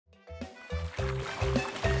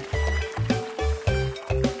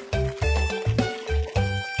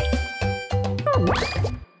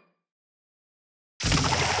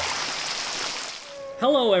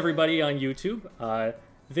Hello everybody on YouTube.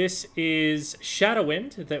 This is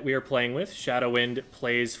Shadowind that we are playing with. Shadowind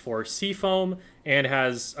plays for Seafoam and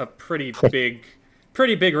has a pretty big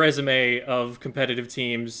resume of competitive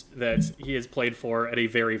teams that he has played for at a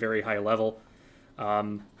very, very high level.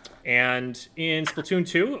 And in Splatoon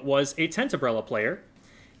 2 was a Tenta Brella player.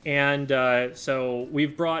 And so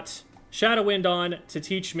we've brought Shadowind on to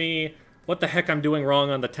teach me what the heck I'm doing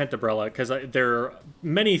wrong on the Tenta Brella, because there are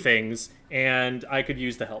many things, and I could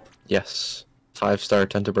use the help. Yes. 5-star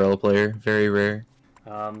Tenta Brella player. Very rare.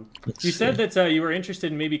 You said that you were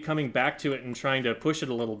interested in maybe coming back to it and trying to push it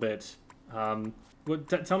a little bit.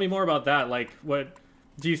 Tell me more about that. Like, what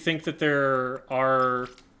do you think that there are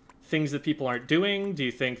things that people aren't doing? Do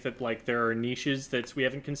you think that like there are niches that we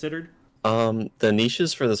haven't considered? The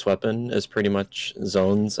niches for this weapon is pretty much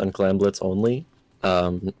zones and clan blitz only.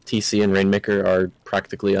 TC and Rainmaker are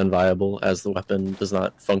practically unviable as the weapon does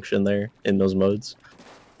not function there in those modes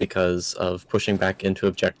because of pushing back into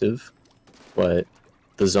objective. But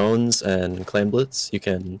the zones and clan blitz, you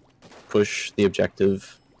can push the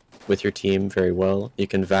objective with your team very well. You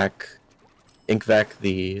can ink vac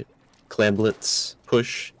the clan blitz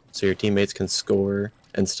push so your teammates can score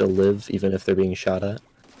and still live even if they're being shot at.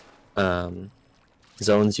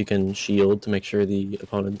 Zones you can shield to make sure the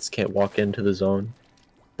opponents can't walk into the zone.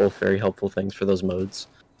 Both very helpful things for those modes.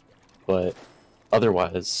 But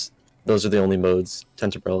otherwise, those are the only modes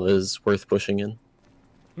Tenta Brella is worth pushing in.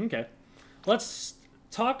 Okay. Let's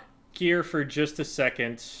talk gear for just a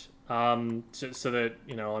second, so that,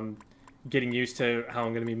 you know, I'm getting used to how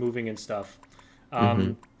I'm going to be moving and stuff.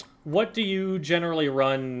 What do you generally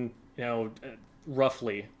run, you know,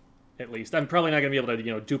 roughly? At least I'm probably not going to be able to,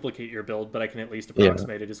 you know, duplicate your build, but I can at least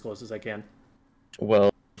approximate it as close as I can.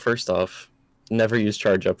 Well, first off, never use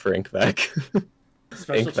charge up for ink vac.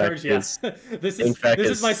 Special charge, yes. This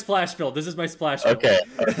is my splash build. This is my splash build. Okay.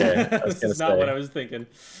 This is not what I was thinking.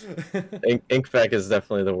 Ink vac is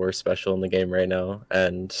definitely the worst special in the game right now,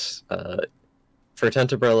 and for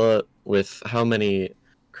Tenta Brella, with how many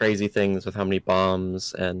crazy things, with how many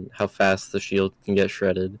bombs and how fast the shield can get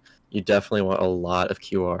shredded, you definitely want a lot of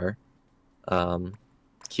QR.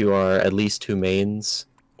 QR, at least 2 mains,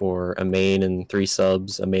 or a main and 3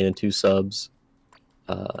 subs, a main and 2 subs.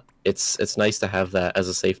 It's nice to have that as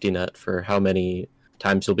a safety net for how many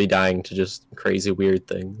times you'll be dying to just crazy weird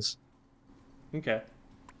things. Okay.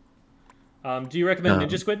 Do you recommend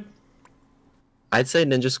Ninja Squid? I'd say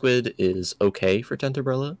Ninja Squid is okay for Tenta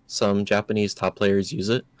Brella. Some Japanese top players use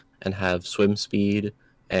it and have swim speed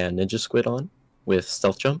and Ninja Squid on with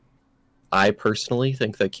stealth jump. I personally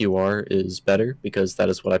think that QR is better because that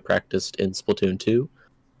is what I practiced in Splatoon 2,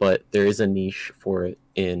 but there is a niche for it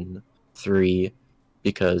in 3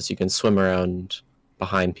 because you can swim around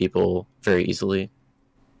behind people very easily.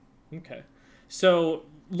 Okay. So,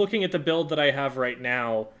 looking at the build that I have right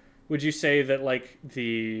now, would you say that like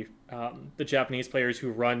the Japanese players who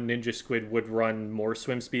run Ninja Squid would run more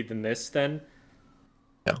swim speed than this then?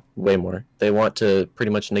 Yeah, way more. They want to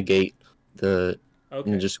pretty much negate the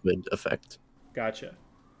Ninja Squid effect. Gotcha.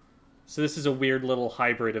 So this is a weird little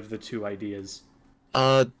hybrid of the two ideas.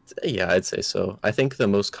 Yeah, I'd say so. I think the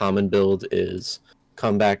most common build is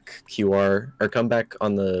comeback QR, or comeback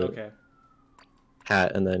on the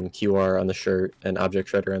hat, and then QR on the shirt, and object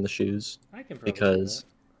shredder on the shoes. I can probably because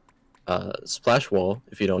Splash Wall,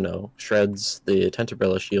 if you don't know, shreds the Tenta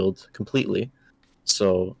Brella shield completely.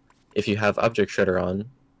 So if you have object shredder on,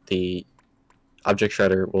 the object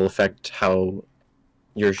shredder will affect how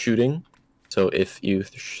you're shooting. So if you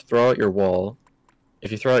throw out your wall,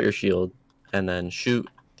 if you throw out your shield and then shoot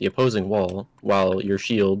the opposing wall while your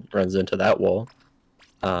shield runs into that wall,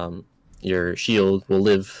 your shield will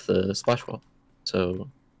live the splash wall. So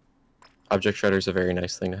object shredder is a very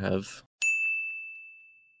nice thing to have.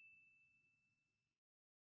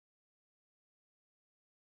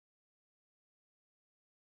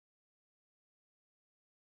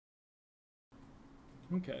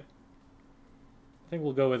 Okay. I think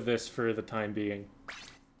we'll go with this for the time being.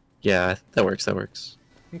 Yeah, that works, that works.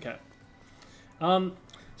 Okay.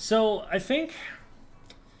 So I think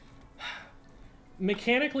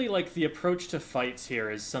mechanically, like, the approach to fights here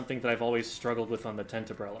is something that I've always struggled with on the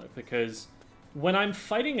Tenta Brella, because when I'm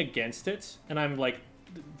fighting against it and I'm like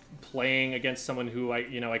playing against someone who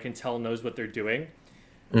I can tell knows what they're doing,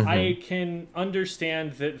 I can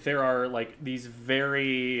understand that there are like these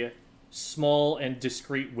very small and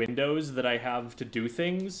discrete windows that I have to do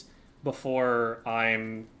things before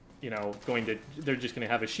I'm, they're just going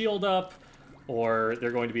to have a shield up, or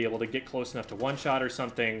they're going to be able to get close enough to one-shot or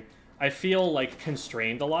something, I feel like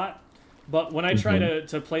constrained a lot. But when I try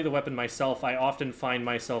to play the weapon myself, I often find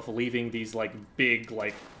myself leaving these like big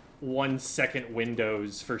like 1 second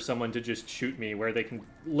windows for someone to just shoot me where they can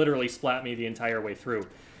literally splat me the entire way through.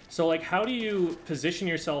 So like, how do you position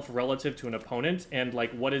yourself relative to an opponent, and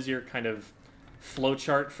like what is your kind of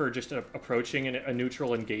flowchart for just approaching a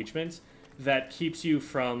neutral engagement that keeps you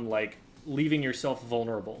from like leaving yourself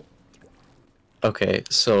vulnerable? Okay,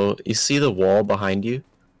 so you see the wall behind you?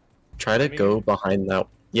 Try to go behind that.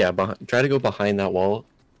 Yeah, try to go behind that wall.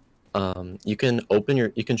 You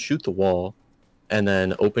can shoot the wall, and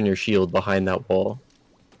then open your shield behind that wall,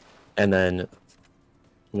 and then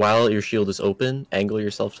while your shield is open, angle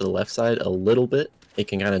yourself to the left side a little bit. It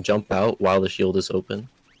can kind of jump out while the shield is open.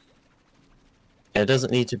 And it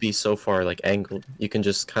doesn't need to be so far like angled. You can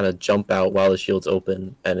just kind of jump out while the shield's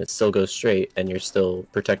open, and it still goes straight, and you're still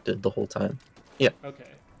protected the whole time. Yeah.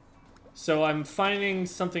 Okay. So I'm finding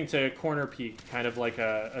something to corner peek, kind of like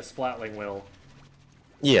a splatling will.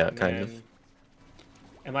 Yeah, kind of.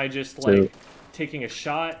 Am I just like taking a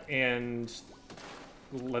shot and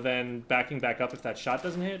then backing back up if that shot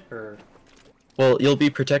doesn't hit, or? Well, you'll be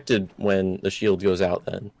protected when the shield goes out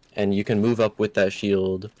then, and you can move up with that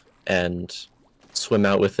shield and swim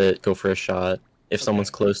out with it, go for a shot. If someone's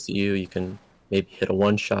close to you, you can maybe hit a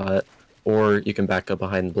one-shot, or you can back up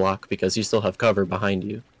behind the block because you still have cover behind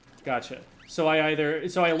you. Gotcha. So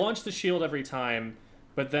I launch the shield every time,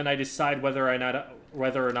 but then I decide whether or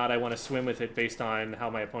not I want to swim with it based on how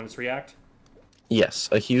my opponents react. Yes,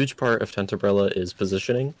 a huge part of Tenta Brella is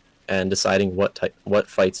positioning and deciding what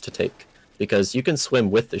fights to take, because you can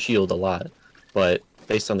swim with the shield a lot, but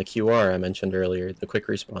based on the QR I mentioned earlier, the quick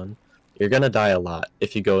respawn, you're gonna die a lot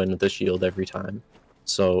if you go in with the shield every time.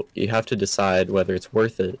 So you have to decide whether it's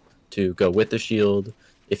worth it to go with the shield,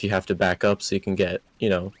 if you have to back up so you can get,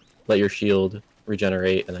 let your shield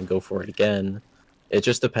regenerate and then go for it again. It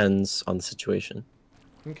just depends on the situation.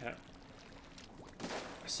 Okay.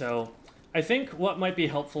 So I think what might be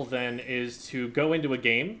helpful then is to go into a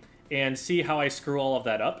game and see how I screw all of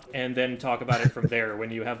that up, and then talk about it from there when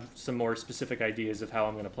you have some more specific ideas of how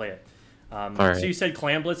I'm going to play it. Right. So you said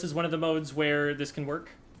Clam Blitz is one of the modes where this can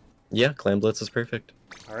work? Yeah, Clam Blitz is perfect.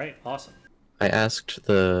 All right, awesome. I asked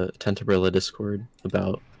the Tenta Brella Discord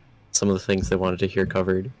about some of the things they wanted to hear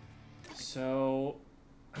covered. So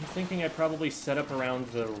I'm thinking I probably set up around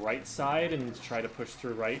the right side and try to push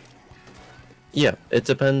through right. Yeah, it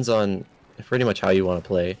depends on pretty much how you want to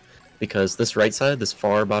play, because this right side, this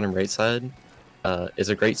far bottom right side, is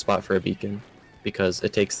a great spot for a beacon, because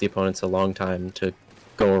it takes the opponents a long time to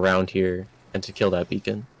go around here and to kill that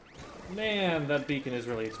beacon. Man, that beacon is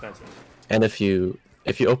really expensive. And if you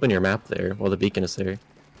open your map there while the beacon is there,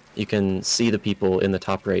 you can see the people in the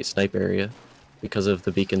top right snipe area because of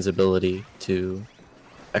the beacon's ability to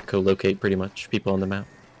echolocate pretty much people on the map.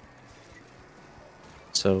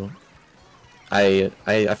 So I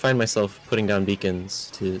find myself putting down beacons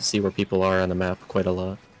to see where people are on the map quite a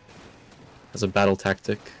lot as a battle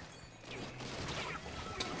tactic.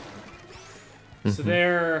 So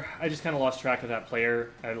there, I just kind of lost track of that player.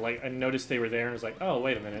 I noticed they were there and was like, oh,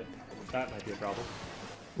 wait a minute, that might be a problem.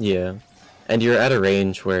 Yeah, and you're at a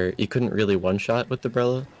range where you couldn't really one-shot with the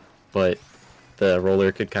Brella, but the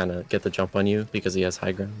roller could kind of get the jump on you because he has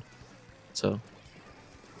high ground. So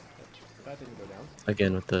that didn't go down.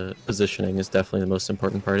 Again, with the positioning is definitely the most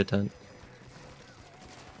important part of Tent.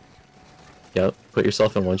 Yep, put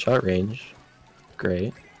yourself in one-shot range.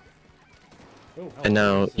 Great. Oh, and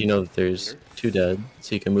now you know that there's 2 dead,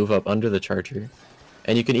 so you can move up under the charger.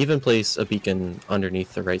 And you can even place a beacon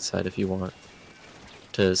underneath the right side if you want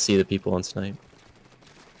to see the people on snipe.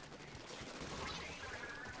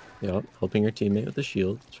 Yep, helping your teammate with the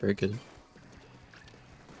shield. It's very good.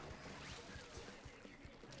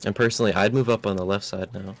 And personally, I'd move up on the left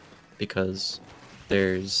side now, because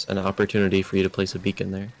there's an opportunity for you to place a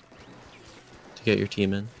beacon there to get your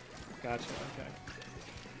team in. Gotcha, okay.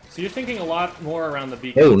 So you're thinking a lot more around the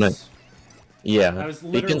beacons. Oh, nice. Yeah, I was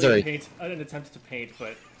literally an attempt to paint,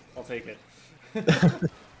 but I'll take it.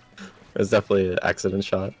 It was definitely an accident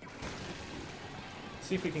shot. Let's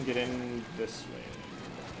see if we can get in this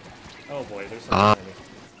way. Oh boy, there's something.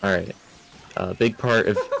 Alright. Big part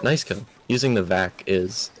of nice kill. Using the vac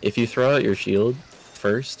is if you throw out your shield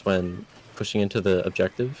first when pushing into the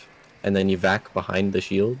objective, and then you vac behind the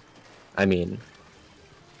shield, I mean,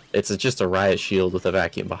 it's just a riot shield with a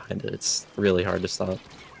vacuum behind it. It's really hard to stop.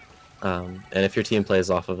 And if your team plays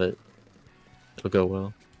off of it, it'll go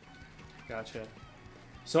well. Gotcha.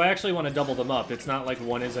 So I actually want to double them up. It's not like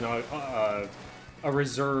one is a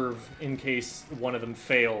reserve in case one of them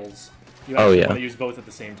fails. You Oh actually yeah. want to use both at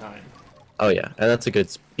the same time. Oh yeah, and that's a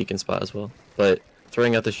good beacon spot as well. But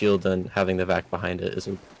throwing out the shield and having the vac behind it is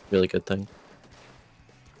a really good thing.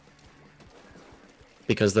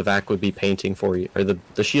 Because the vac would be painting for you, or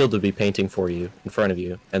the shield would be painting for you in front of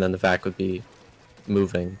you, and then the vac would be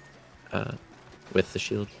moving with the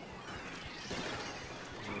shield.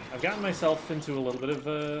 I've gotten myself into a little bit of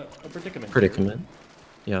a predicament. Predicament.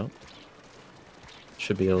 Yeah.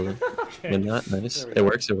 Should be able to Okay. win that. Nice. There we It go.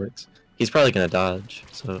 works, it works. He's probably gonna dodge,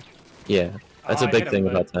 so yeah. That's Oh, a I big hit him, thing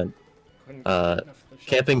but about Tent. couldn't get enough of the shot.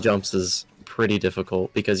 Camping jumps is pretty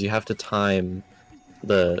difficult because you have to time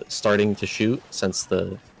the starting to shoot since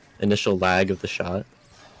the initial lag of the shot.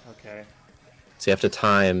 Okay. So you have to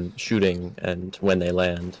time shooting and when they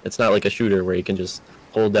land. It's not like a shooter where you can just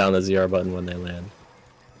hold down the ZR button when they land.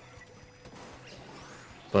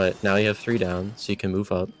 But now you have 3 down, so you can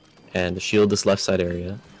move up and shield this left side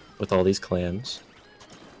area with all these clams.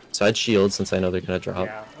 So I'd shield since I know they're gonna drop.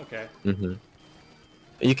 Yeah. Okay. Mm-hmm.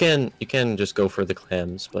 You can just go for the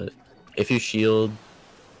clams, but if you shield,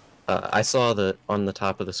 I saw that on the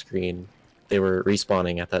top of the screen they were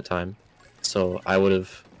respawning at that time, so I would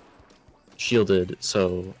have shielded.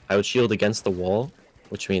 So I would shield against the wall,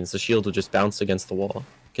 which means the shield would just bounce against the wall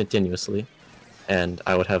continuously, and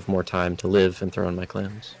I would have more time to live and throw in my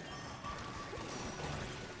clams.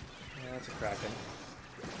 Yeah, that's a Kraken.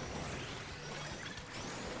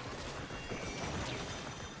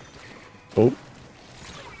 Oh.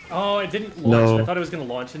 Oh, it didn't launch. No. I thought it was going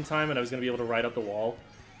to launch in time, and I was going to be able to ride up the wall.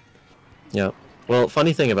 Yeah. Well,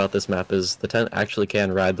 funny thing about this map is the tent actually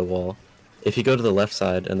can ride the wall. If you go to the left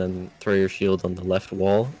side and then throw your shield on the left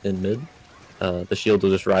wall in mid, the shield will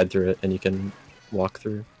just ride through it and you can walk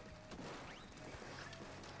through.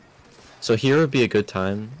 So here would be a good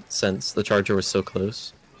time, since the charger was so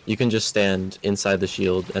close. You can just stand inside the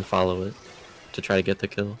shield and follow it to try to get the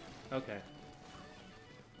kill. Okay.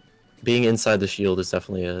 Being inside the shield is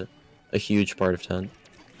definitely a huge part of tent.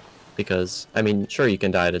 Because, I mean, sure you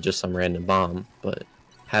can die to just some random bomb, but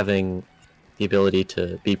having the ability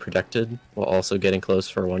to be protected while also getting close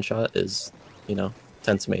for a one-shot is, you know,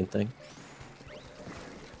 tent's main thing.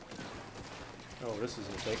 Oh, this is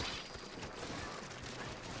a mistake.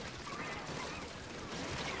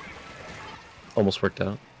 Almost worked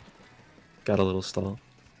out. Got a little stall.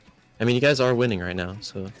 I mean, you guys are winning right now,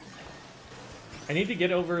 so... I need to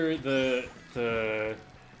get over the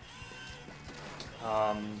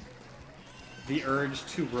urge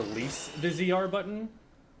to release the ZR button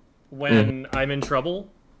when I'm in trouble,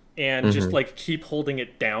 and just like keep holding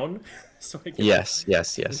it down so I can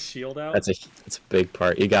the shield out. It's a big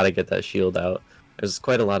part. You gotta get that shield out. There's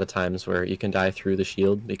quite a lot of times where you can die through the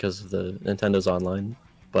shield because of the Nintendo's online,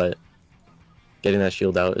 but getting that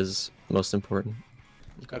shield out is most important.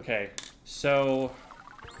 Okay, so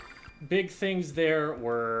big things there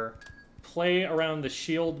were play around the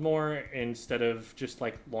shield more instead of just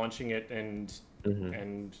like launching it and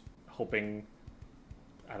hoping,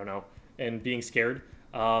 I don't know, and being scared.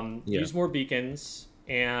 Use more beacons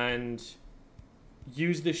and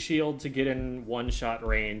use the shield to get in one-shot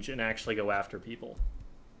range and actually go after people.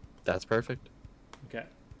 That's perfect. Okay.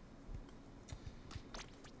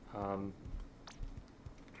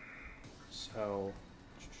 So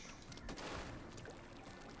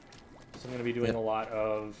I'm going to be doing a lot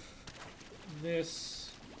of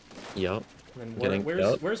this. Yep. And then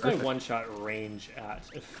where's my one-shot range at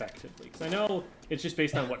effectively? Because I know it's just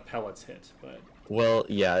based on what pellets hit, but... Well,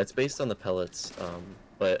 yeah, it's based on the pellets,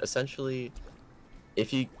 but essentially,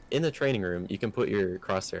 if you, in the training room, you can put your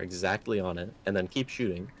crosshair exactly on it, and then keep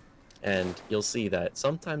shooting, and you'll see that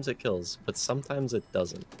sometimes it kills, but sometimes it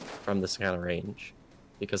doesn't from this kind of range,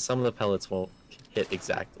 because some of the pellets won't hit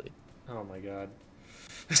exactly. Oh my god.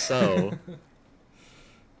 So...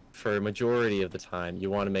 for a majority of the time,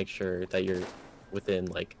 you want to make sure that you're within,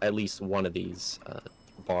 like, at least one of these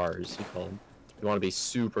bars, you call them. You want to be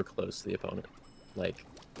super close to the opponent. Like,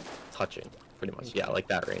 touching, pretty much. Yeah, like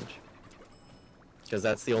that range. Because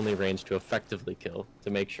that's the only range to effectively kill,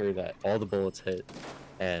 to make sure that all the bullets hit,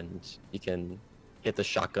 and you can hit the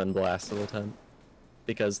shotgun blast of the tent.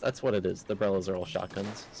 Because that's what it is. The Brellas are all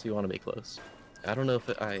shotguns, so you want to be close. I don't know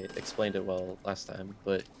if I explained it well last time,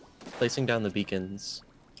 but placing down the beacons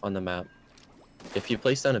on the map, if you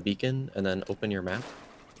place down a beacon and then open your map,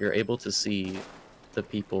 you're able to see the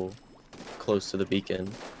people close to the beacon.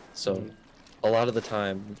 So a lot of the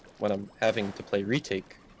time when I'm having to play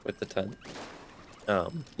retake with the tent,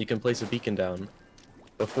 you can place a beacon down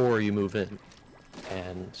before you move in,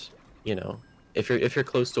 and you know, if you're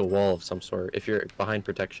close to a wall of some sort, if you're behind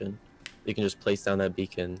protection, you can just place down that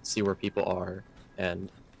beacon, see where people are,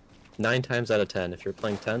 and 9 times out of 10, if you're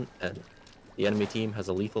playing Tent and the enemy team has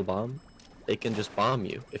a lethal bomb, they can just bomb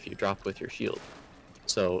you if you drop with your shield.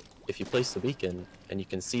 So if you place the beacon and you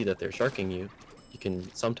can see that they're sharking you, you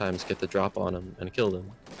can sometimes get the drop on them and kill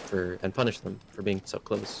them and punish them for being so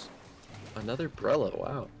close. Another Brella,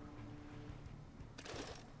 wow.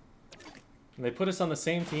 And they put us on the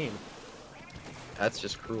same team. That's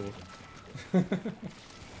just cruel. There.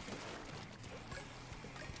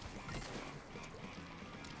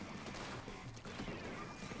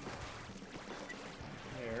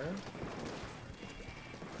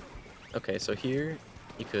 Okay, so here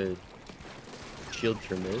you could shield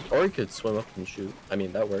through mid, or you could swim up and shoot. I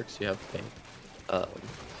mean, that works, you have paint.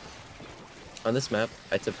 On this map,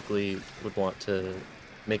 I typically would want to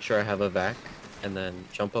make sure I have a vac, and then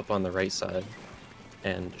jump up on the right side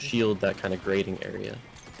and shield that kind of grading area,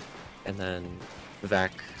 and then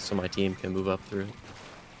vac so my team can move up through.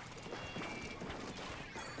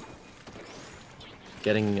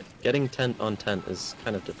 Getting tent on tent is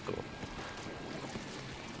kind of difficult.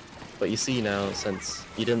 But you see now, since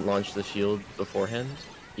you didn't launch the shield beforehand,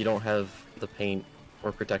 you don't have the paint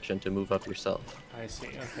or protection to move up yourself. I see,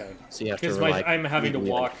 okay. So you have to Because rely I'm having to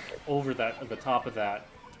completely on walk over that at the top of that.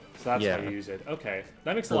 So that's Yeah. how you use it. Okay.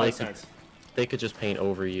 That makes a So lot they of sense. They could just paint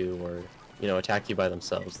over you or, you know, attack you by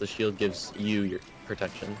themselves. The shield gives you your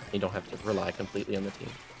protection. You don't have to rely completely on the team.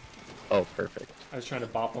 Oh, perfect. I was trying to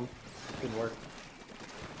bop them. Didn't work.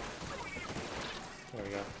 There we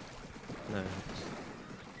go. Nice.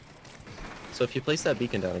 So if you place that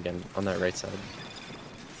beacon down again on that right side,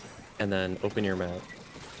 and then open your map,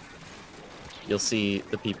 you'll see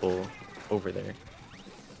the people over there.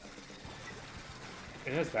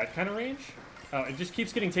 It has that kind of range? Oh, it just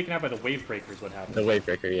keeps getting taken out by the wave breaker is what happens. The wave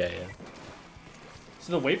breaker, yeah.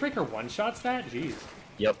 So the wave breaker one-shots that? Jeez.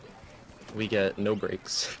 Yep. We get no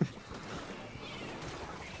breaks.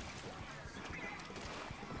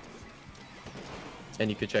 And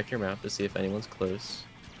you could check your map to see if anyone's close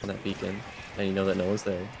on that beacon, and you know that no one's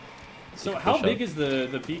there. So how big is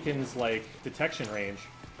the beacon's, like, detection range?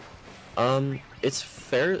 It's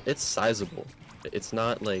it's sizable. It's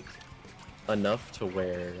not, like, enough to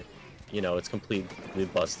where, you know, it's completely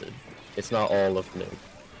busted. It's not all of mid.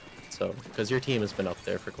 So, because your team has been up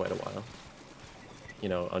there for quite a while, you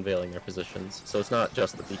know, unveiling their positions. So it's not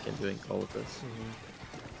just the beacon doing all of this. Mm-hmm.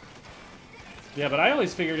 Yeah, but I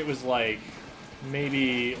always figured it was, like,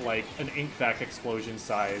 maybe, like, an ink vac explosion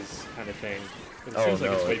size kind of thing. But it seems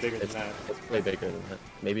like it's way bigger than that. It's way bigger than that.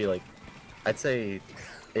 Maybe, like, I'd say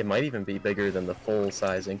it might even be bigger than the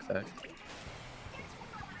full-size ink vac.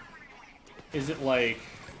 Is it like...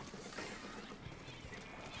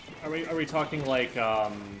 Are we talking like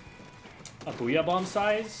a booyah bomb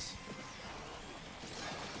size?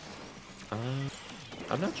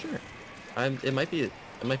 I'm not sure. It might be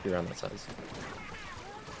around that size.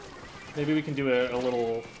 Maybe we can do a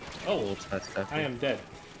little... A little test after. I am dead.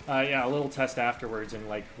 Yeah, a little test afterwards in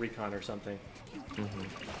like recon or something. Mm-hmm.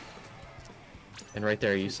 And right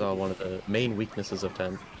there you saw one of the main weaknesses of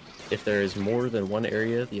Tent. If there is more than one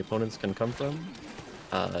area the opponents can come from,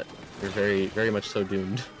 you're very, very much so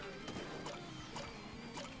doomed.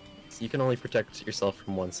 So you can only protect yourself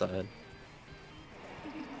from one side.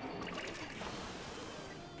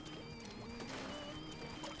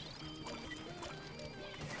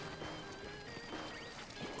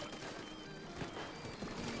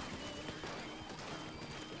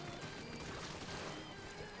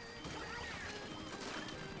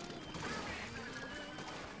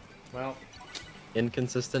 Well,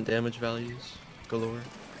 Inconsistent damage values galore.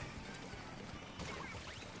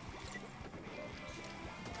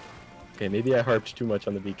 Okay, maybe I harped too much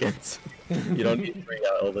on the beacons. You don't need to bring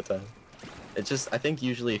out all the time. It's just, I think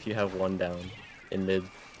usually if you have one down in mid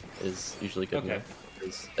is usually good okay.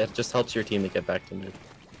 enough. It just helps your team to get back to mid.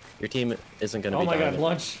 Your team isn't going to be Oh my god, dying.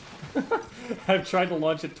 launch! I've tried to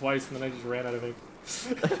launch it twice and then I just ran out of ink.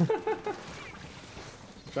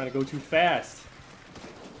 Trying to go too fast.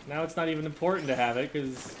 Now it's not even important to have it,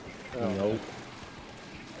 because... Oh. Nope.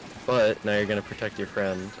 But now you're going to protect your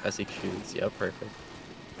friend as he shoots. Yep, perfect.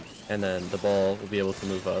 And then the ball will be able to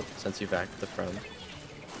move up since you've acted the front.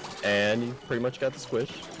 And you pretty much got the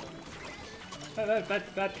squish.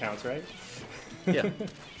 That counts, right? Yeah.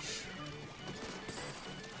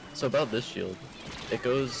 So about this shield, it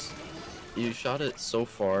goes... You shot it so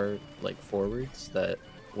far, like, forwards, that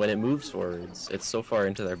when it moves forwards, it's so far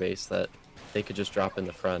into their base that they could just drop in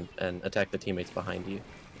the front and attack the teammates behind you.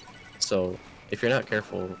 So, if you're not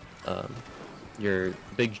careful, your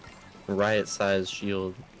big riot-sized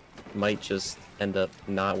shield might just end up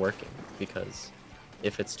not working, because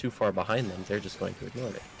if it's too far behind them, they're just going to ignore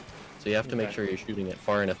it. So you have to make Okay. sure you're shooting it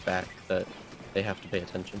far enough back that they have to pay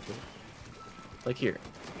attention to it. Like here,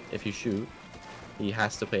 if you shoot, he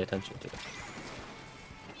has to pay attention to it.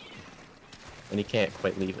 And he can't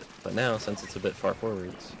quite leave it. But now, since it's a bit far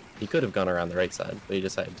forwards, he could have gone around the right side, but he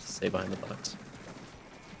decided to stay behind the box.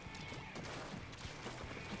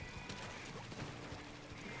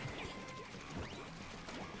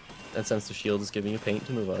 And since the shield is giving you paint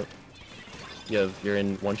to move up, you're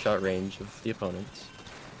in one-shot range of the opponents.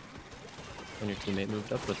 And your teammate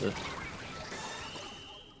moved up with it.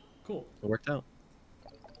 Cool. It worked out.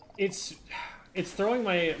 It's throwing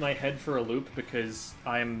my head for a loop because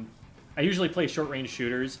I usually play short-range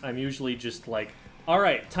shooters. I'm usually just like, all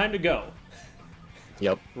right, time to go.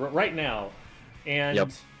 Yep. Right now. And Yep.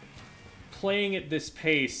 playing at this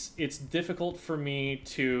pace, it's difficult for me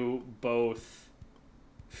to both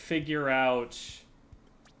figure out,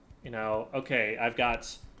 you know, okay, I've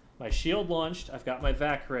got my shield launched, I've got my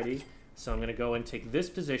vac ready, so I'm going to go and take this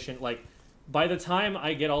position. Like, by the time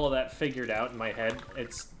I get all of that figured out in my head,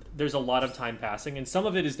 there's a lot of time passing, and some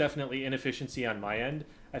of it is definitely inefficiency on my end.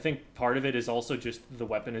 I think part of it is also just the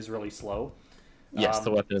weapon is really slow. Yes,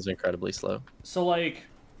 the weapon is incredibly slow. So, like...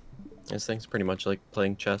 This thing's pretty much like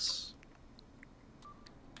playing chess.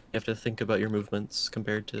 You have to think about your movements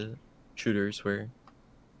compared to shooters where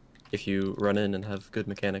if you run in and have good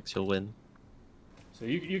mechanics, you'll win. So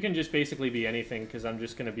you can just basically be anything, because I'm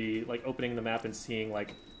just going to be, like, opening the map and seeing,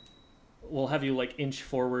 like... We'll have you, like, inch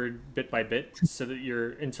forward bit by bit, so that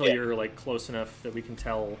until you're, like, close enough that we can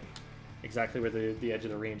tell exactly where the edge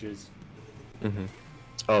of the range is. Mm-hmm.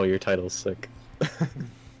 Oh, your title's sick.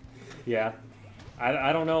 Yeah.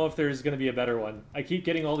 I don't know if there's going to be a better one. I keep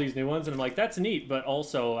getting all these new ones, and I'm like, that's neat, but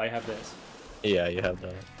also I have this. Yeah, you have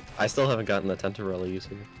that. I still haven't gotten the Tenta Brella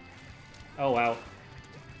user. Oh, wow.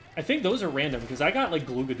 I think those are random, because I got, like,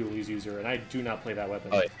 Glugadooli's user, and I do not play that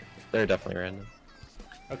weapon. Oh, yeah. They're definitely random.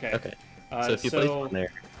 Okay. Okay. So if you place one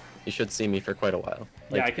there, you should see me for quite a while.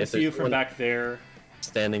 Like, yeah, I can see you from back there.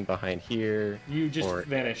 Standing behind here. You just or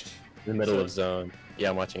vanished. In the middle of zone. Yeah,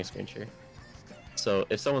 I'm watching a screen share. So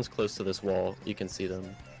if someone's close to this wall, you can see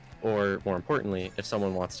them. Or more importantly, if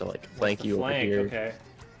someone wants to like flank you over here, okay,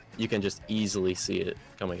 you can just easily see it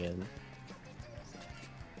coming in.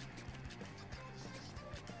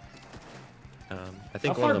 I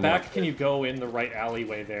think how far back can you go in the right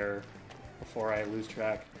alleyway there before I lose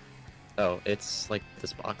track? Oh, it's like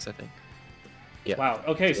this box, I think. Yeah. Wow.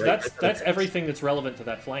 Okay, so Right, that's everything that's relevant to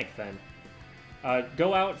that flank then.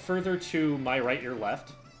 Go out further to my right, your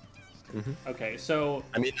left. Mm-hmm. Okay, so...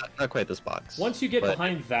 I mean, not quite this box. Once you get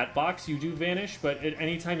behind that box, you do vanish, but at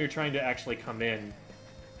any time you're trying to actually come in...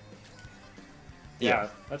 Yeah,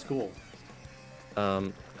 that's cool.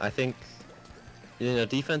 I think, you know,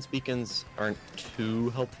 defense beacons aren't too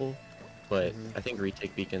helpful, but I think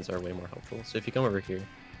retake beacons are way more helpful. So if you come over here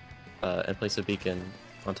and place a beacon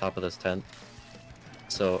on top of this tent,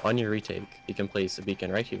 so on your retake, you can place a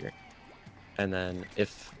beacon right here, and then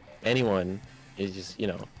if anyone is just, you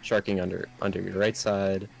know, sharking under your right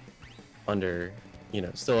side, under, you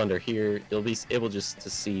know, still under here, you'll be able just to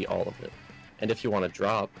see all of it. And if you want to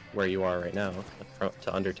drop where you are right now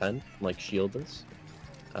to under 10, like shield this,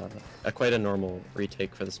 quite a normal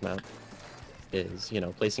retake for this map is, you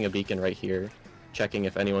know, placing a beacon right here, checking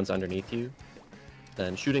if anyone's underneath you,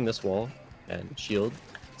 then shooting this wall and shield,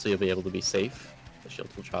 so you'll be able to be safe. The shield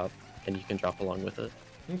will drop, and you can drop along with it.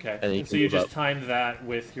 Okay, and so you just timed that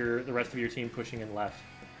with the rest of your team pushing in left.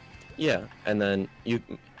 Yeah, and then you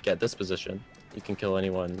get this position. You can kill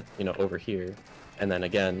anyone, you know, over here, and then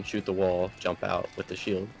again, shoot the wall, jump out with the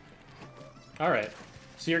shield. Alright,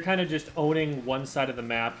 so you're kind of just owning one side of the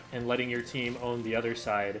map and letting your team own the other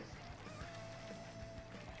side.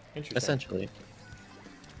 Interesting. Essentially.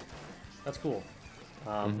 That's cool.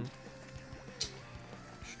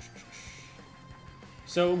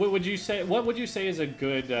 So what would you say is a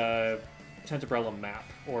good Tenta Brella map,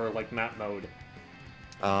 or like map mode?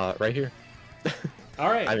 Right here.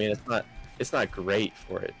 All right. I mean, it's not great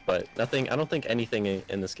for it, but I don't think anything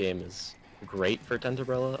in this game is great for Tenta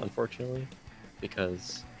Brella, unfortunately,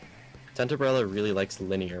 because Tenta Brella really likes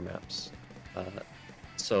linear maps.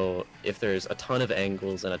 So if there's a ton of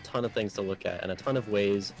angles and a ton of things to look at and a ton of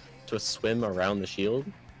ways to swim around the shield,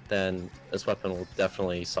 then this weapon will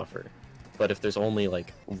definitely suffer. But if there's only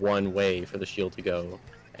like one way for the shield to go,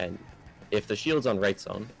 and if the shield's on right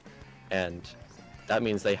zone, and that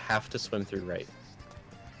means they have to swim through right,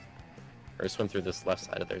 or swim through this left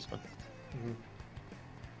side of their zone.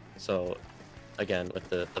 So again, with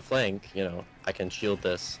the flank, you know, I can shield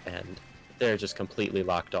this, and they're just completely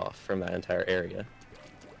locked off from that entire area.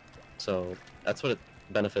 So that's what it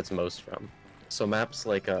benefits most from. So maps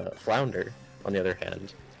like Flounder, on the other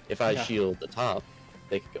hand, if I shield the top,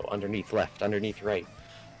 they could go underneath left, underneath right,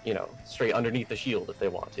 you know, straight underneath the shield if they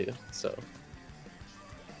want to. So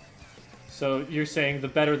you're saying the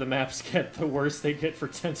better the maps get, the worse they get for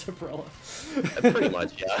Tenta Brella. Pretty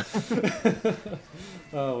much, yeah.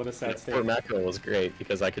 Oh, what a sad state. For Mako was great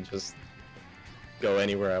because I could just go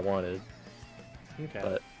anywhere I wanted. Okay.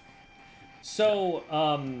 But, so,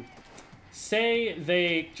 say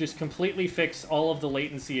they just completely fix all of the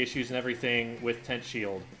latency issues and everything with Tent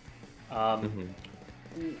Shield.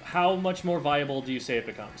 How much more viable do you say it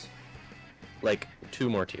becomes? Like 2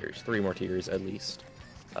 more tiers, 3 more tiers at least.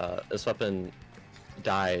 This weapon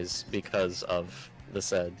dies because of the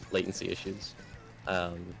said latency issues.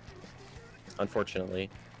 Unfortunately,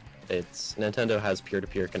 Nintendo has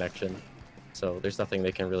peer-to-peer connection, so there's nothing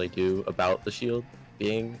they can really do about the shield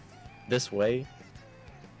being this way.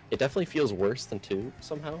 It definitely feels worse than 2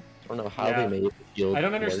 somehow. I don't know how they made the shield I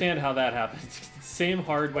don't understand how that happens. Same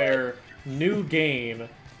hardware, new game,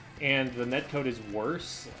 and the netcode is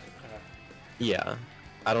worse. Yeah,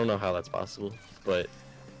 I don't know how that's possible, but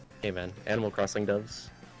hey man, Animal Crossing does.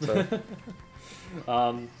 So.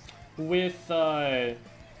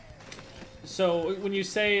 So when you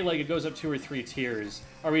say like it goes up 2 or 3 tiers,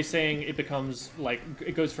 are we saying it becomes like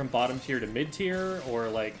it goes from bottom tier to mid tier, or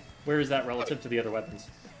like where is that relative to the other weapons?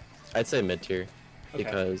 I'd say mid tier,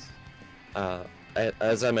 because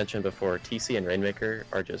as I mentioned before, TC and Rainmaker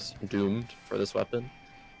are just doomed for this weapon,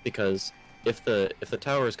 because if the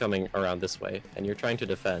tower is coming around this way and you're trying to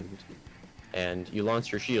defend, and you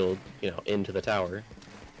launch your shield, you know, into the tower,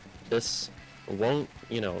 this won't,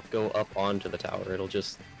 you know, go up onto the tower. It'll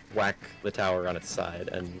just whack the tower on its side,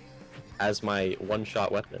 and as my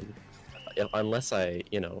one-shot weapon, unless I,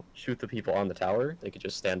 you know, shoot the people on the tower, they could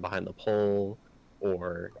just stand behind the pole,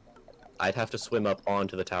 or I'd have to swim up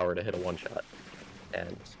onto the tower to hit a one-shot,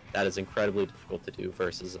 and that is incredibly difficult to do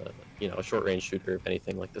versus a, you know, a short-range shooter of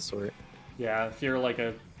anything like this sort. Yeah, if you're like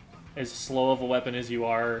as slow of a weapon as you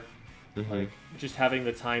are, like just having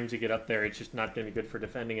the time to get up there, it's just not going to be good for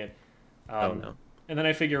defending it. Oh no. And then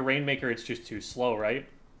I figure Rainmaker, it's just too slow, right?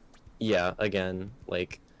 Yeah, again,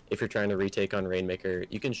 like if you're trying to retake on Rainmaker,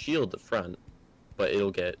 you can shield the front, but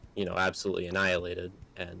it'll get, you know, absolutely annihilated,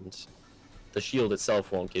 and the shield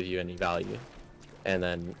itself won't give you any value, and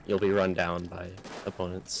then you'll be run down by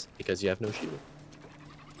opponents because you have no shield.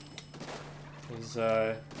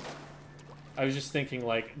 I was just thinking,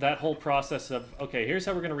 like, that whole process of, okay, here's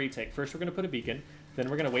how we're going to retake. First, we're going to put a beacon, then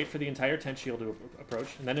we're going to wait for the entire tent shield to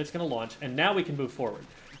approach, and then it's going to launch, and now we can move forward,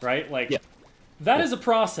 right? Like, that is a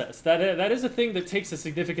process. That is a thing that takes a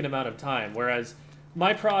significant amount of time, whereas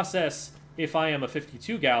my process, if I am a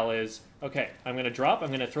 52 gal, is, okay, I'm going to drop, I'm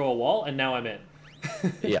going to throw a wall, and now I'm in.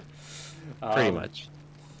 Yeah, pretty much.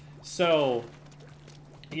 So,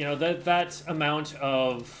 you know, that amount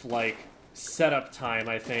of, like, setup time,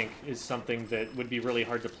 I think, is something that would be really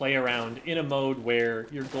hard to play around in a mode where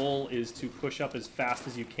your goal is to push up as fast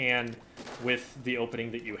as you can with the opening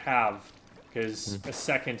that you have, because a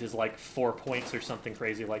second is like 4 points or something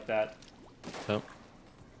crazy like that. Oh.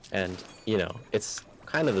 And, you know, it's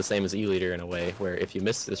kind of the same as E-Leader in a way, where if you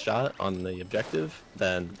miss the shot on the objective,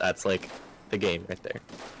 then that's like the game right there.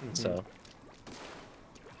 So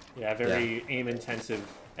yeah, very aim intensive,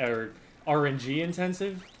 or RNG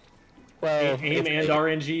intensive. Well, aim and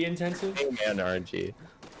RNG intensive? Aim and RNG.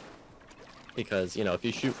 Because, you know, if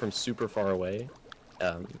you shoot from super far away,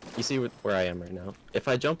 you see where I am right now. If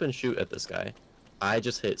I jump and shoot at this guy, I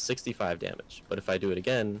just hit 65 damage. But if I do it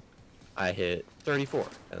again, I hit 34.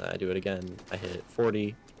 And then I do it again, I hit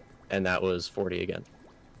 40, and that was 40 again.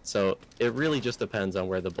 So it really just depends on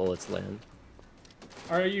where the bullets land.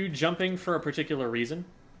 Are you jumping for a particular reason?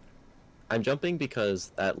 I'm jumping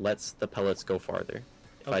because that lets the pellets go farther.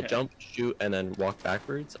 If I jump, shoot, and then walk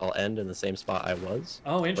backwards, I'll end in the same spot I was.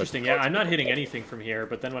 Oh, interesting. Yeah, I'm not hitting anything from here,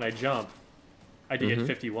 but then when I jump, I do get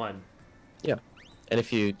 51. Yeah. And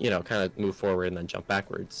if you, you know, kind of move forward and then jump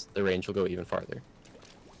backwards, the range will go even farther.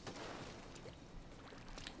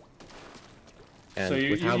 And so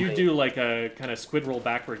you do like a kind of squid roll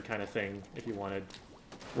backward kind of thing, if you wanted.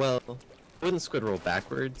 Well, I wouldn't squid roll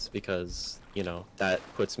backwards because, you know, that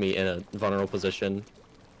puts me in a vulnerable position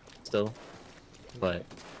still. But,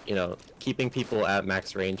 you know, keeping people at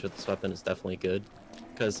max range with this weapon is definitely good.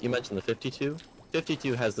 Because you mentioned the 52.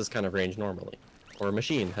 52 has this kind of range normally. Or a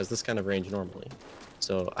machine has this kind of range normally.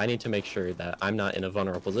 So I need to make sure that I'm not in a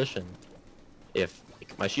vulnerable position. If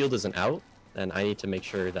my shield isn't out, then I need to make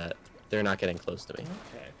sure that they're not getting close to me.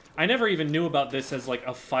 Okay. I never even knew about this as, like,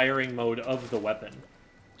 a firing mode of the weapon.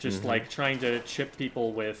 Just, like, trying to chip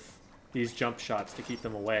people with these jump shots to keep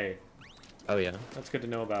them away. Oh yeah. That's good to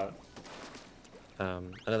know about.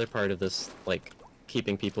 Another part of this, like,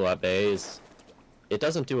 keeping people at bay is it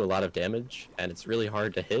doesn't do a lot of damage, and it's really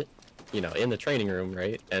hard to hit, you know, in the training room,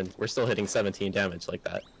 right? And we're still hitting 17 damage like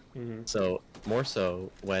that. Mm-hmm. So, more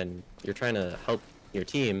so, when you're trying to help your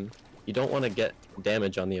team, you don't want to get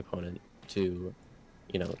damage on the opponent to,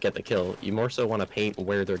 you know, get the kill. You more so want to paint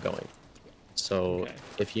where they're going. So, Okay.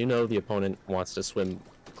 if you know the opponent wants to swim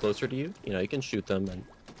closer to you, you know, you can shoot them and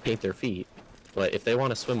paint their feet. But if they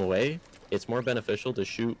want to swim away, it's more beneficial to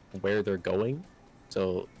shoot where they're going,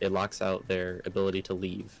 so it locks out their ability to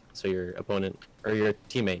leave, so your opponent or your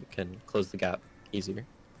teammate can close the gap easier.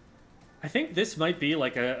 I think this might be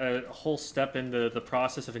like a whole step in the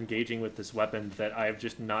process of engaging with this weapon that I've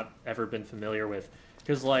just not ever been familiar with.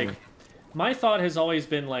 Because, like, my thought has always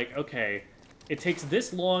been, like, okay, it takes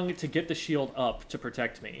this long to get the shield up to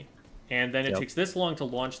protect me, and then it takes this long to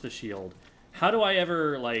launch the shield. How do I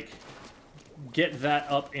ever, like, get that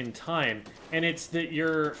up in time? And it's that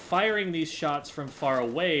you're firing these shots from far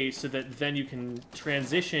away so that then you can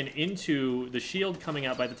transition into the shield coming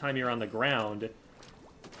out by the time you're on the ground.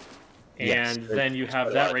 And then you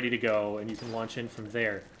have that ready to go, and you can launch in from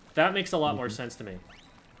there. That makes a lot more sense to me.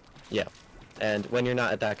 Yeah, and when you're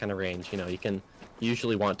not at that kind of range, you know, you can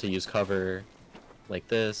usually want to use cover like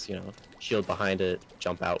this, you know, shield behind it,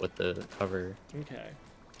 jump out with the cover. Okay.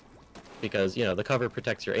 Because, you know, the cover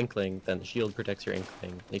protects your inkling, then the shield protects your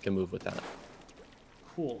inkling. You can move with that.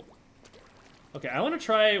 Cool. Okay, I want to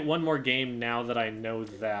try one more game now that I know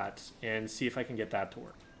that, and see if I can get that to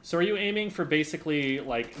work. So are you aiming for basically,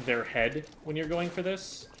 like, their head when you're going for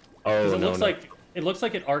this? Oh, no, It looks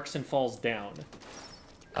like it arcs and falls down.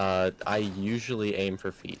 I usually aim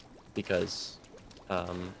for feet, because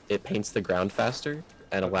it paints the ground faster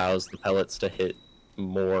and allows the pellets to hit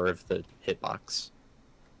more of the hitbox.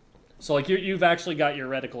 So, like, you've actually got your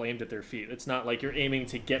reticle aimed at their feet. It's not like you're aiming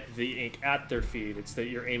to get the ink at their feet. It's that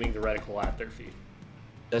you're aiming the reticle at their feet.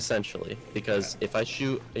 Essentially, because if I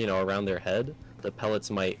shoot, you know, around their head, the pellets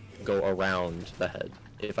might go around the head.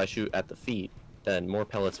 If I shoot at the feet, then more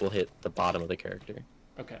pellets will hit the bottom of the character.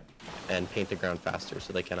 Okay. And paint the ground faster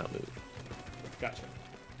so they cannot move. Gotcha.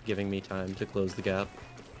 Giving me time to close the gap.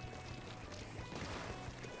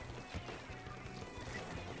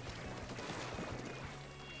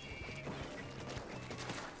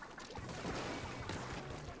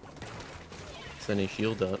 Sending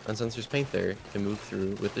shield up, and since there's paint there, you can move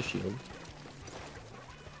through with the shield.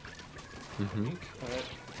 But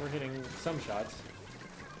we're hitting some shots.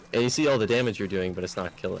 And you see all the damage you're doing, but it's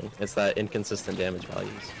not killing. It's that inconsistent damage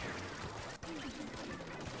values.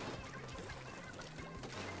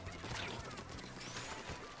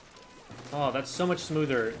 Oh, that's so much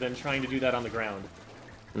smoother than trying to do that on the ground.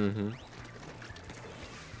 And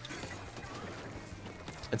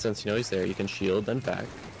since you know he's there, you can shield, then back.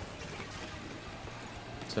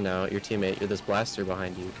 So now your teammate, you're this blaster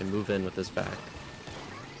behind you, can move in with this back.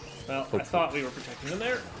 Well, hopefully. I thought we were protecting them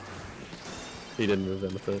there. He didn't move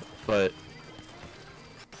in with it, but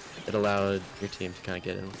it allowed your team to kind of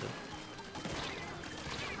get in with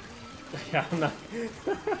it. Yeah, I'm not...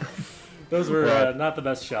 Those were not the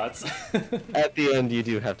best shots. At the end, you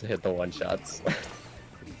do have to hit the one-shots.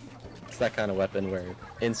 It's that kind of weapon where,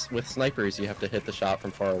 with snipers, you have to hit the shot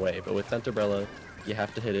from far away, but with Tenta Brella, you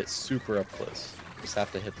have to hit it super up close. You just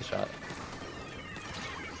have to hit the shot.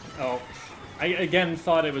 Oh, I again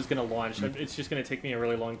thought it was going to launch. It's just going to take me a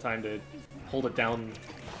really long time to hold it down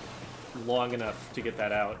long enough to get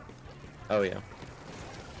that out. Oh, yeah.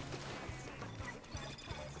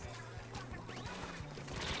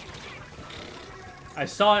 I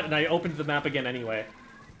saw it and I opened the map again anyway.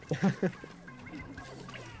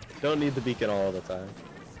 Don't need the beacon all the time.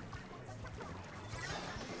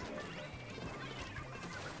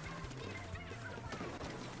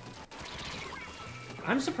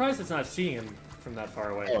 I'm surprised it's not seeing him from that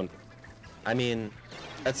far away. Oh, I mean,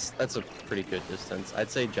 that's a pretty good distance. I'd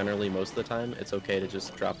say generally most of the time it's okay to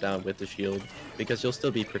just drop down with the shield, because you'll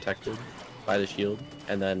still be protected by the shield,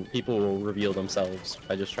 and then people will reveal themselves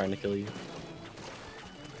by just trying to kill you.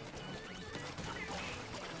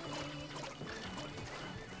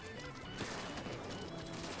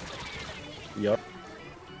 Yup.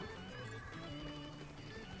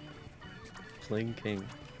 Fling King.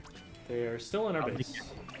 They are still in our base.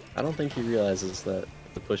 I don't think he realizes that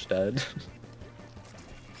the push died.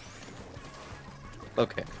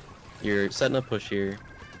 Okay. You're setting up push here.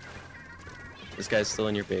 This guy's still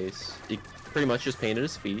in your base. He pretty much just painted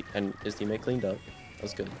his feet, and his teammate cleaned up. That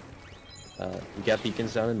was good. You got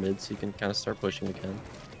beacons down in mid, so you can kind of start pushing again.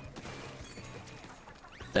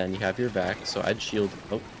 Then you have your vac, so I'd shield.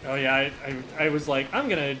 Oh, Oh yeah, I was like, I'm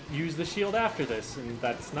gonna use the shield after this, and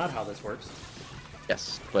that's not how this works.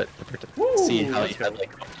 yes, but Woo, see how let's you had go.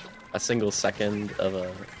 like a single second of a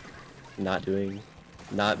not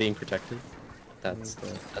being protected. That's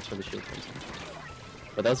where the shield comes in.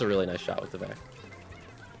 But that was a really nice shot with the vac.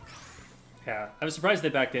 Yeah, I was surprised they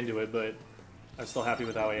backed into it, but I'm still happy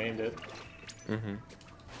with how I aimed it. Mm-hmm.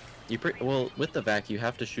 Well, with the vac, you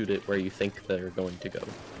have to shoot it where you think they're going to go.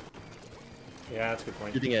 Yeah, that's a good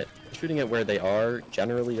point. Shooting it where they are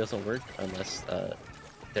generally doesn't work unless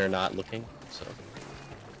they're not looking. So,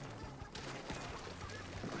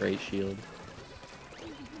 great shield.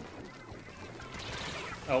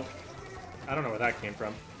 Oh, I don't know where that came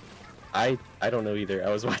from. I don't know either.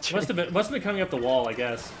 I was watching. Must have been coming up the wall, I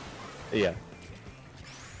guess. Yeah.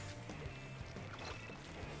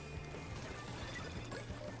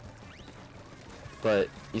 But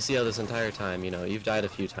you see how this entire time, you've died a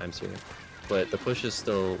few times here, but the push is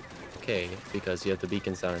still okay because you have the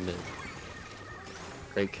beacons down in mid.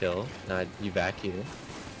 Great kill. Now you vac here.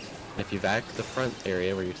 If you vac the front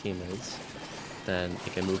area where your team is, then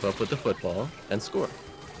you can move up with the football and score.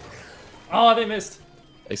 Oh, they missed.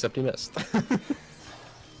 Except you missed.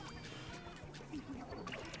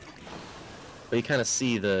 But you kind of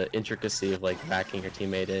see the intricacy of like backing your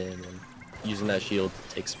teammate in and using that shield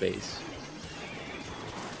to take space.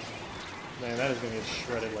 Man, that is gonna get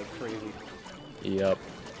shredded like crazy. Yep.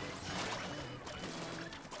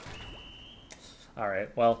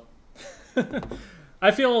 Alright, well. I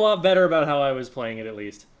feel a lot better about how I was playing it, at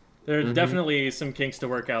least. There are definitely some kinks to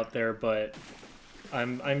work out there, but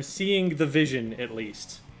I'm seeing the vision, at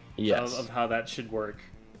least, Yes. of how that should work.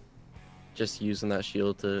 Just using that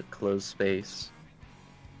shield to close space.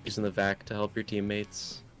 Using the vac to help your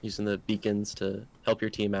teammates. Using the beacons to help your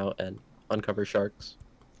team out and uncover sharks.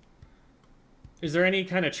 Is there any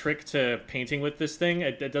kind of trick to painting with this thing?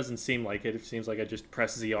 It doesn't seem like it. It seems like I just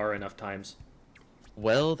press ZR enough times.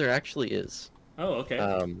 Well, there actually is. Oh, okay.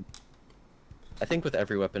 I think with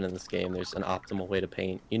every weapon in this game, there's an optimal way to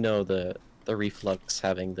paint. You know, the reflux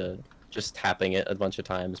having just tapping it a bunch of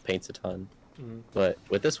times paints a ton. But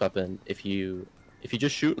with this weapon, if you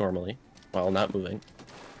just shoot normally while not moving,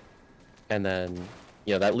 and then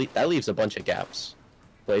that leaves a bunch of gaps.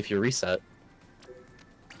 But if you reset,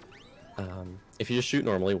 if you just shoot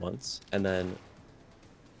normally once and then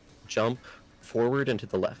jump forward and to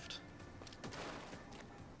the left.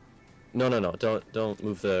 No, don't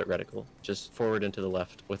move the reticle. Just forward and to the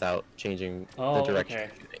left without changing the direction you're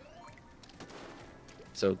shooting.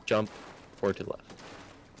 So jump forward to the left.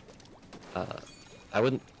 I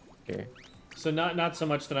wouldn't here. So not so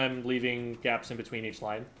much that I'm leaving gaps in between each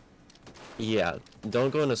line. Yeah, don't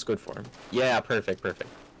go into squid form. Yeah, perfect.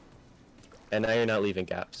 And now you're not leaving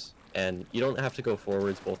gaps. And you don't have to go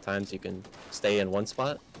forwards both times. You can stay in one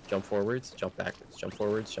spot, jump forwards, jump backwards, jump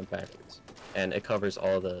forwards, jump backwards. And it covers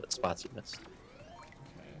all the spots you missed.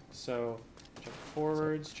 Okay, so jump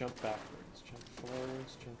forwards, jump backwards, jump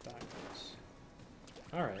forwards, jump backwards.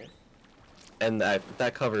 Alright. And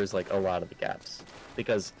that covers like a lot of the gaps.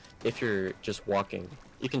 Because if you're just walking,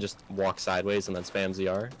 you can just walk sideways and then spam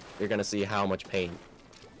ZR. You're gonna see how much paint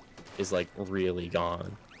is like really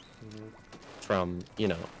gone from,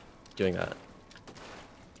 doing that.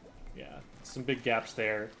 Yeah, some big gaps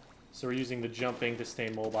there. So we're using the jumping to stay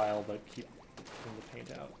mobile, but keep the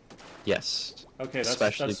paint out. Yes. Okay, that's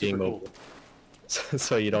especially being super mobile. Cool.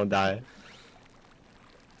 So you don't die.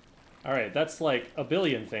 Alright, that's like a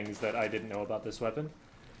billion things that I didn't know about this weapon.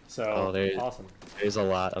 So, awesome. There's a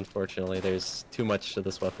lot, unfortunately. There's too much to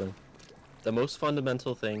this weapon. The most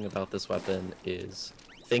fundamental thing about this weapon is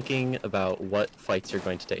thinking about what fights you're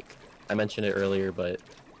going to take. I mentioned it earlier, but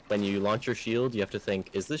when you launch your shield, you have to think,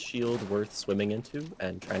 is this shield worth swimming into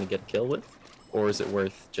and trying to get a kill with? Or is it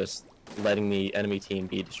worth just letting the enemy team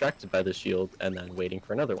be distracted by the shield and then waiting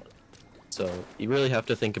for another one? So you really have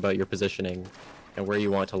to think about your positioning and where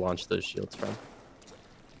you want to launch those shields from.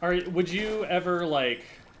 Alright, would you ever, like...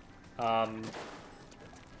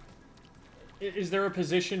 is there a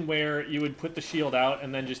position where you would put the shield out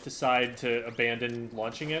and then just decide to abandon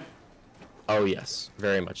launching it? Oh yes,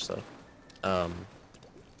 very much so.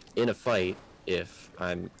 In a fight, if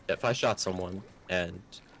I shot someone and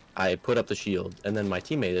I put up the shield and then my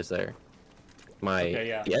teammate is there,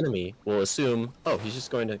 the enemy will assume, oh, he's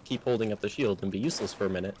just going to keep holding up the shield and be useless for a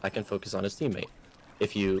minute. I can focus on his teammate.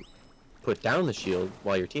 If you put down the shield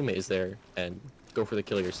while your teammate is there and go for the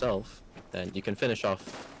kill yourself, then you can finish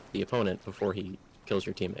off the opponent before he kills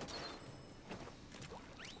your teammate.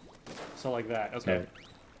 So like that, okay. So,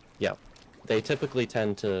 yeah. They typically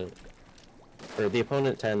tend to... or the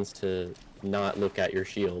opponent tends to not look at your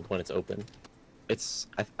shield when it's open. It's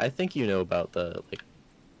I think you know about the like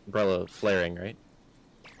Brella flaring, right?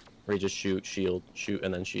 Where you just shoot, shield, shoot,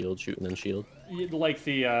 and then shield, shoot, and then shield. Like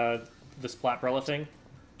the Splat Brella thing?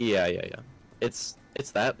 Yeah. It's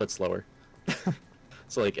that, but slower.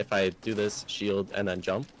 So like if I do this, shield, and then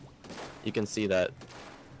jump, you can see that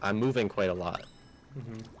I'm moving quite a lot.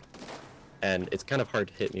 And it's kind of hard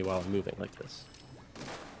to hit me while I'm moving like this.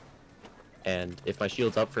 And if my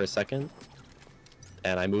shield's up for a second,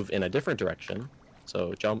 and I move in a different direction,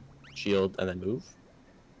 so jump, shield, and then move,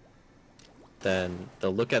 then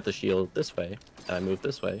they'll look at the shield this way, and I move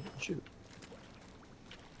this way, shoot.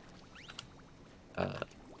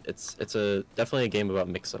 It's definitely a game about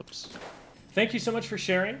mix-ups. Thank you so much for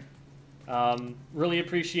sharing. Really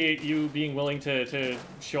appreciate you being willing to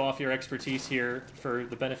show off your expertise here for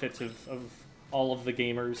the benefits of all of the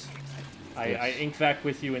gamers. Yes. I ink back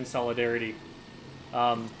with you in solidarity.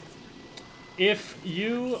 If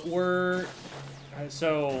you were...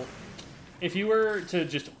 if you were to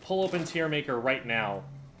just pull open Tier Maker right now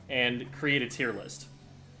and create a tier list,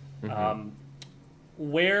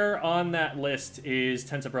 where on that list is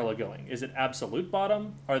Tenta Brella going? Is it absolute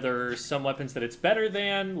bottom? Are there some weapons that it's better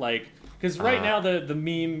than? Like, because right now the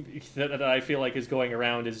meme that I feel like is going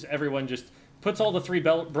around is everyone just puts all the 3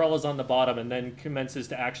 Brellas on the bottom and then commences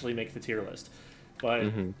to actually make the tier list.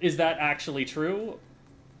 But is that actually true?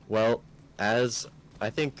 Well, as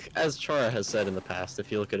Chara has said in the past,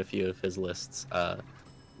 if you look at a few of his lists,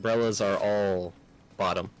 Brellas are all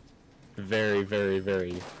bottom. Very, very,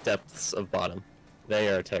 very depths of bottom. They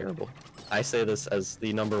are terrible. I say this as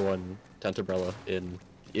the #1 Tenta Brella in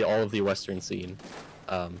all of the Western scene.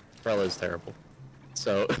 Brella is terrible.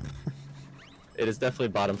 So, it is definitely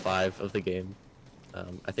bottom 5 of the game.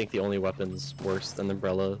 I think the only weapons worse than the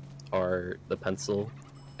Brella are the pencil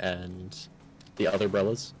and the other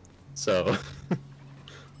Brellas. So...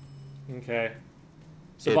 Okay.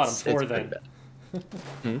 So bottom 4 then.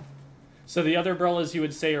 So the other Brellas you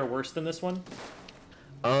would say are worse than this one?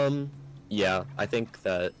 Yeah, I think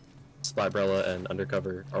that Splat Brella and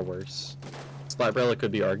Undercover are worse. Splat Brella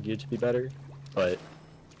could be argued to be better, but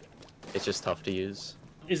it's just tough to use.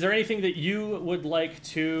 Is there anything that you would like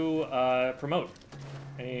to promote?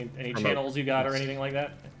 Any channels you got or anything like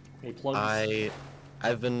that? Any plugs?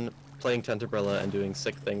 I've been playing Tenta Brella and doing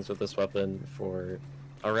sick things with this weapon for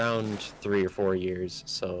around 3 or 4 years,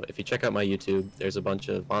 so if you check out my YouTube, there's a bunch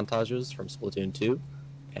of montages from Splatoon 2,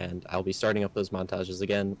 and I'll be starting up those montages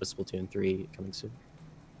again with Splatoon 3 coming soon.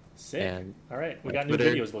 Sick. And alright, we got new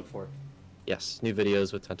videos to look for. Yes, new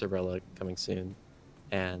videos with Tenta Brella coming soon.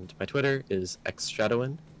 And my Twitter is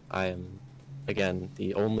xShadowind. I am, again,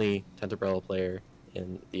 the only Tenta Brella player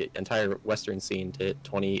in the entire Western scene to hit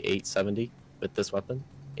 2870 with this weapon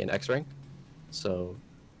in X rank. So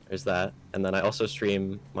there's that. And then I also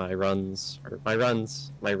stream my ranked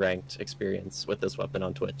experience with this weapon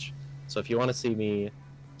on Twitch. So if you want to see me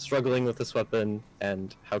struggling with this weapon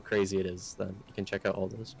and how crazy it is, then you can check out all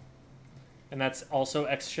those. And that's also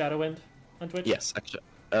xShadowind on Twitch? Yes,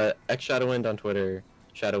 xShadowind on Twitter,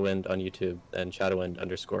 Shadowind on YouTube, and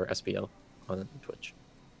Shadowind_SPL on Twitch.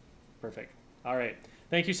 Perfect. All right.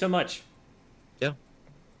 Thank you so much. Yeah.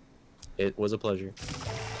 It was a pleasure.